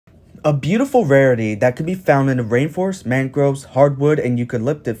A beautiful rarity that can be found in the rainforest, mangroves, hardwood, and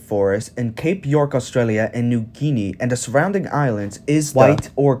eucalyptus forests in Cape York, Australia, and New Guinea and the surrounding islands is white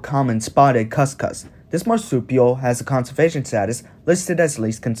or common spotted cuscus. This marsupial has a conservation status listed as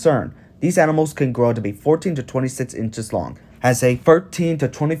least concern. These animals can grow to be 14 to 26 inches long, has a 13 to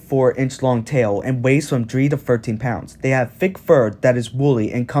 24 inch long tail, and weighs from 3 to 13 pounds. They have thick fur that is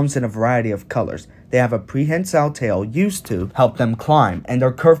woolly and comes in a variety of colors. They have a prehensile tail used to help them climb, and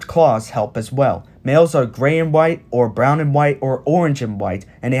their curved claws help as well. Males are gray and white, or brown and white, or orange and white,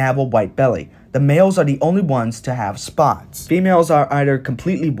 and they have a white belly. The males are the only ones to have spots. Females are either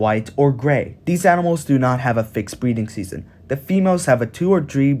completely white or gray. These animals do not have a fixed breeding season. The females have a 2 or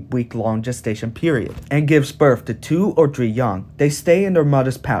 3 week long gestation period and gives birth to 2 or 3 young. They stay in their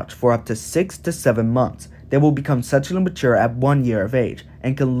mother's pouch for up to 6 to 7 months. They will become sexually mature at 1 year of age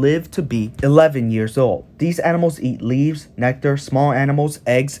and can live to be 11 years old. These animals eat leaves, nectar, small animals,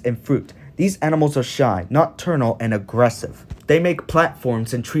 eggs, and fruit. These animals are shy, nocturnal, and aggressive. They make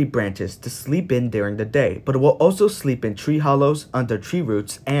platforms in tree branches to sleep in during the day, but will also sleep in tree hollows, under tree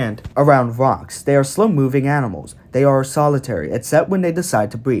roots, and around rocks. They are slow-moving animals. They are solitary, except when they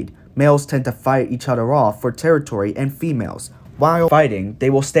decide to breed. Males tend to fight each other off for territory, and females, while fighting, they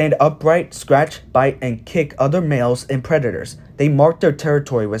will stand upright, scratch, bite, and kick other males and predators. They mark their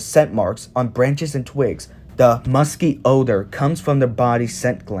territory with scent marks on branches and twigs. The musky odor comes from their body's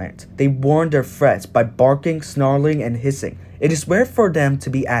scent glands. They warn their threats by barking, snarling, and hissing. It is rare for them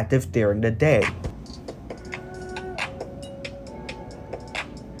to be active during the day.